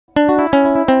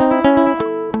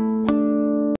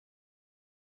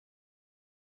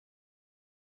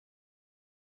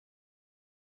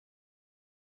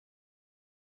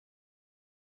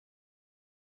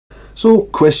So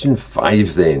question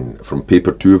 5 then, from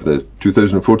paper 2 of the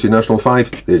 2014 National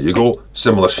 5. There you go,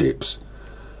 similar shapes.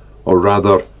 Or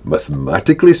rather,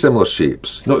 mathematically similar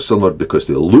shapes. Not similar because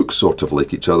they look sort of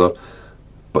like each other,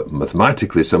 but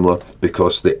mathematically similar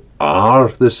because they are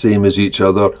the same as each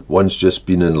other. One's just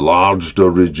been enlarged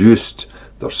or reduced.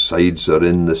 Their sides are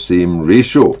in the same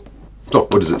ratio. So,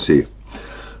 what does it say?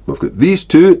 We've got these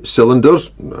two cylinders.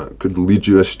 That could lead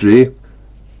you astray.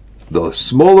 The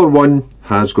smaller one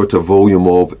has got a volume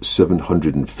of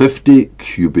 750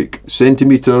 cubic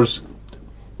centimetres.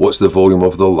 What's the volume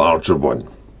of the larger one?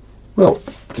 Well,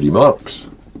 3 marks.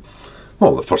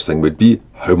 Well, the first thing would be,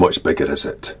 how much bigger is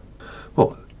it?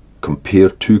 Well, compare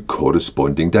two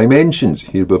corresponding dimensions.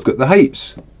 Here we've got the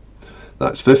heights.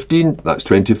 That's 15, that's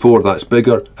 24, that's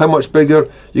bigger. How much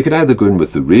bigger? You could either go in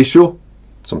with the ratio.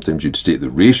 Sometimes you'd state the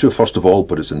ratio first of all,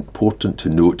 but it's important to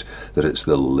note that it's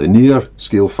the linear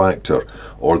scale factor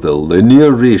or the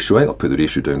linear ratio. I'll put the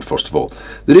ratio down first of all.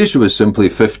 The ratio is simply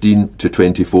 15 to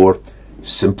 24.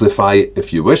 Simplify it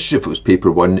if you wish. If it was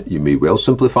paper 1, you may well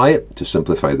simplify it to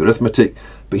simplify the arithmetic,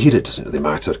 but here it doesn't really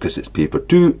matter because it's paper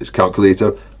 2, it's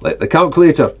calculator. Let the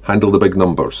calculator handle the big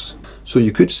numbers. So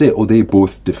you could say, oh, they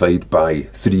both divide by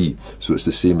 3, so it's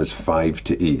the same as 5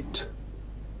 to 8.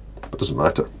 But it doesn't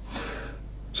matter.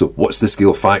 So what's the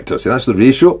scale factor? See, that's the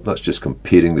ratio. That's just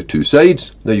comparing the two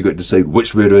sides. Now you've got to decide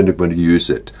which way around you're going to use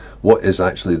it. What is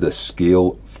actually the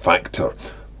scale factor?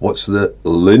 What's the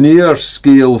linear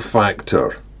scale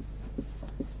factor?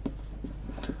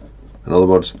 In other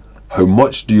words, how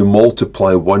much do you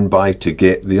multiply one by to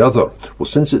get the other? Well,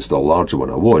 since it's the larger one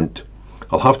I want,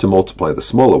 I'll have to multiply the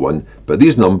smaller one, but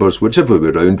these numbers, whichever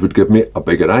way around, would give me a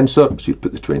bigger answer, so you'd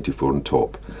put the 24 on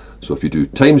top. So if you do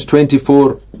times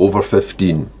 24 over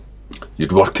 15,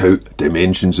 you'd work out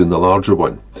dimensions in the larger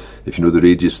one. If you know the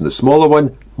radius in the smaller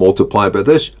one, multiply it by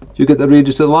this, you get the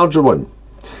radius of the larger one.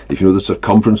 If you know the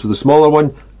circumference of the smaller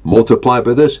one, multiply it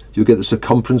by this, you get the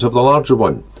circumference of the larger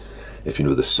one. If you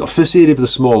know the surface area of the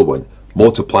smaller one,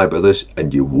 multiply by this,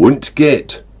 and you won't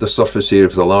get the surface area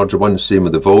of the larger one. Same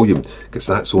with the volume, because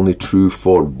that's only true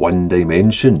for one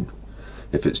dimension.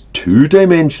 If it's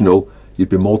two-dimensional, you'd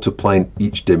be multiplying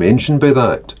each dimension by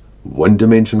that. One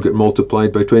dimension get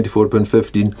multiplied by 24 upon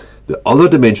 15, the other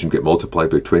dimension get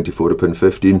multiplied by 24 upon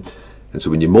 15, and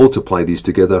so when you multiply these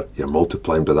together, you're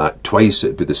multiplying by that twice.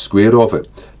 It'd be the square of it.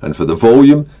 And for the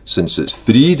volume, since it's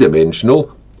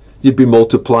three-dimensional, you'd be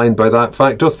multiplying by that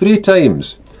factor 3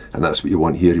 times. And that's what you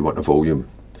want here, you want a volume.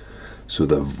 So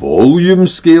the volume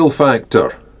scale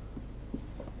factor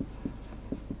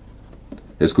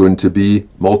is going to be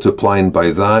multiplying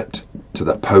by that to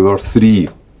the power 3,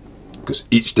 because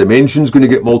each dimension is going to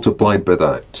get multiplied by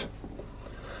that.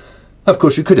 Of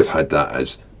course, you could have had that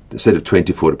as, instead of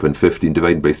 24 upon 15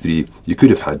 divided by 3, you could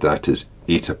have had that as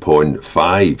 8 upon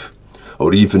 5,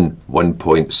 or even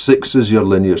 1.6 as your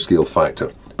linear scale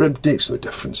factor. But it makes no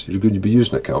difference. You're going to be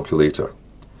using a calculator.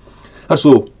 And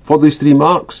so, for these 3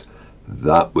 marks,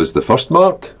 that was the first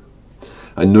mark.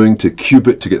 And knowing to cube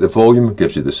it to get the volume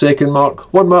gives you the second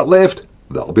mark. 1 mark left,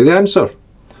 that'll be the answer.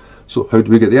 So how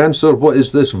do we get the answer? What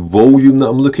is this volume that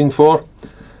I'm looking for?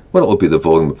 Well, it'll be the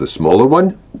volume of the smaller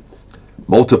one,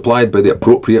 multiplied by the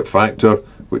appropriate factor,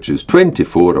 which is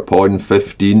 24 upon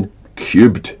 15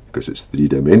 cubed, because it's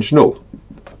 3-dimensional.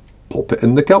 Pop it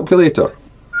in the calculator.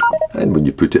 And when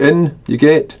you put it in, you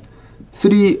get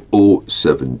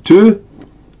 3072.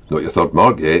 Not your third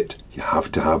mark yet. You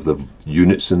have to have the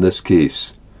units in this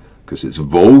case, because it's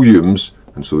volumes,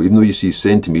 and so even though you see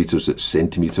centimetres, it's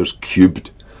centimetres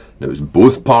cubed. Now,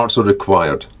 both parts are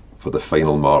required for the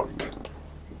final mark.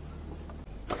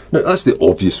 Now, that's the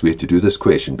obvious way to do this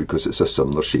question, because it's a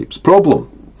similar shapes problem.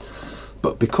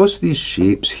 But because these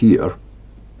shapes here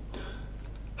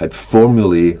had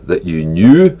formulae that you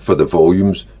knew for the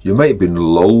volumes, you might have been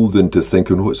lulled into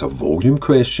thinking, oh, it's a volume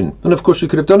question. And of course, you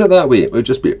could have done it that way. It would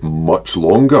just be much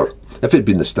longer. If it had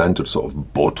been the standard sort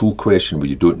of bottle question where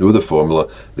you don't know the formula,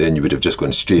 then you would have just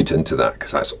gone straight into that,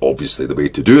 because that's obviously the way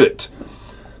to do it.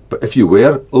 But if you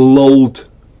were lulled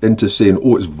into saying,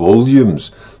 oh, it's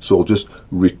volumes, so I'll just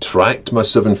retract my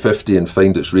 750 and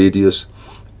find its radius,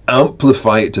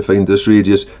 amplify it to find this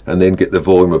radius, and then get the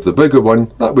volume of the bigger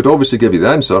one, that would obviously give you the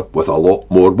answer with a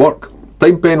lot more work.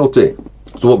 Time penalty.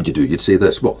 So what would you do? You'd say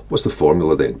this. Well, what's the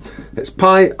formula then? It's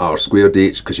pi r squared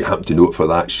h, because you happen to know it for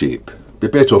that shape. Be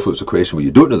better off if it was a question where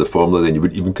you don't know the formula, then you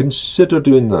wouldn't even consider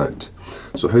doing that.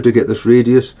 So how do I get this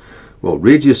radius? Well,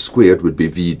 radius squared would be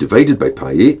v divided by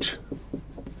pi h.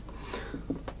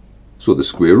 So the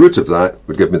square root of that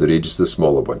would give me the radius of the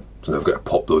smaller one. So now I've got to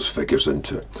pop those figures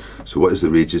into it. So what is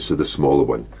the radius of the smaller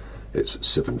one? It's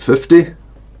 750.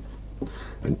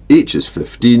 And h is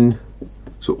 15,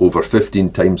 so over 15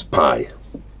 times pi.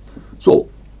 So I'll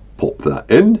pop that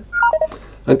in,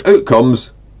 and out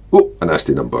comes, oh, a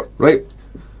nasty number, right?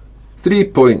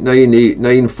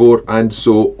 3.9894 and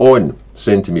so on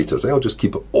centimetres. I'll just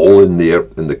keep it all in there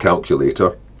in the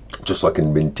calculator, just so I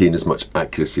can maintain as much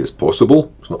accuracy as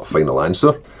possible. It's not a final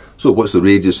answer. So what's the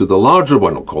radius of the larger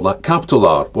one? I'll call that capital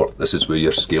R. Well, this is where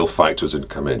your scale factors would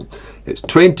come in. It's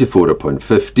 24 upon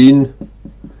 15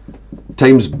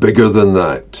 times bigger than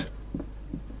that.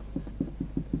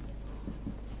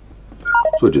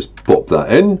 So just pop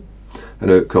that in,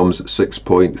 and out comes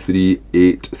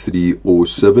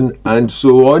 6.38307 and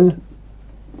so on.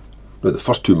 Now the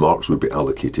first 2 marks would be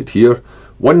allocated here.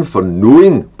 One for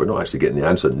knowing, but not actually getting the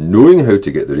answer, knowing how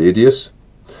to get the radius,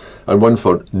 and one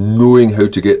for knowing how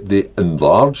to get the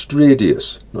enlarged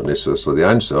radius, not necessarily the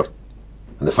answer,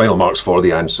 and the final marks for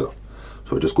the answer.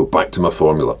 So I just go back to my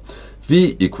formula.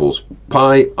 V equals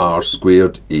pi r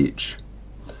squared h.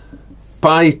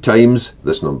 Pi times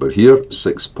this number here,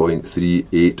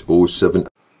 6.3807.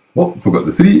 Well, forgot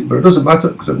the 3, but it doesn't matter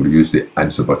because I'm going to use the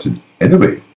answer button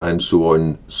anyway. And so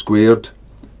on squared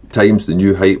times the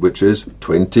new height, which is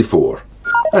 24.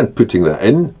 And putting that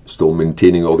in, still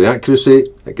maintaining all the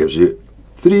accuracy, it gives you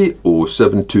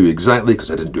 3072 exactly,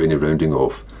 because I didn't do any rounding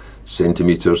off,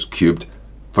 centimetres cubed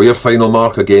for your final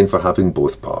mark again for having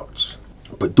both parts.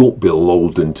 But don't be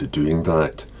lulled into doing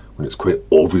that when it's quite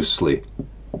obviously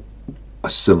a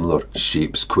similar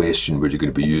shapes question where you're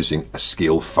going to be using a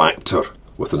scale factor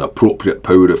with an appropriate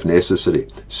power if necessary,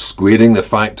 squaring the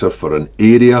factor for an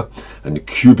area and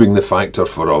cubing the factor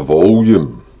for a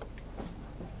volume.